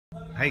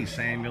Hey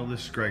Samuel,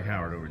 this is Greg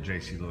Howard over at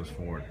JC Lewis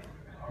Ford.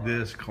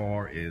 This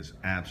car is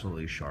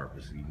absolutely sharp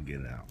as you can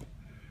get it out.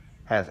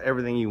 Has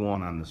everything you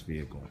want on this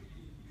vehicle.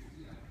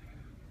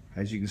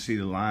 As you can see,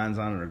 the lines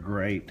on it are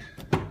great.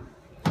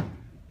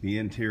 The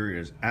interior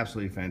is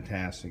absolutely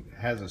fantastic. It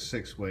has a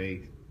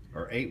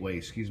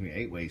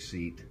eight-way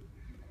seat.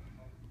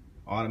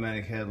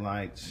 Automatic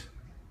headlights,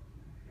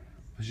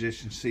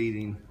 position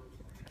seating.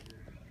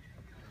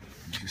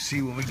 You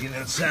see when we get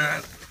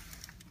inside.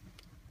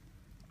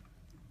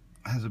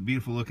 Has a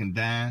beautiful looking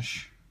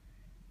dash.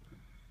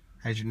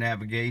 Has your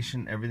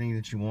navigation, everything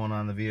that you want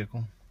on the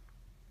vehicle.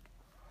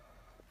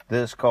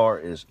 This car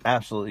is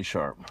absolutely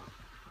sharp.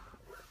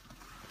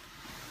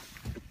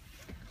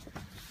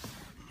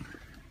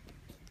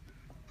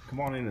 Come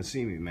on in and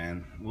see me,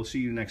 man. We'll see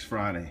you next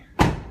Friday.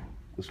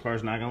 This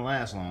car's not gonna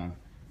last long.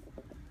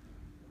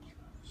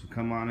 So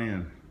come on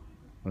in.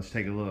 Let's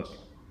take a look.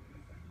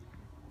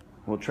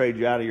 We'll trade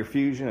you out of your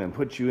Fusion and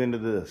put you into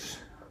this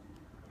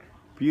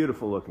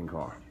beautiful looking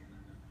car.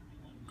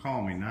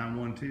 Call me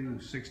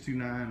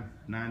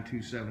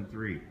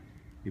 912-629-9273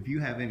 if you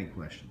have any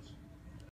questions.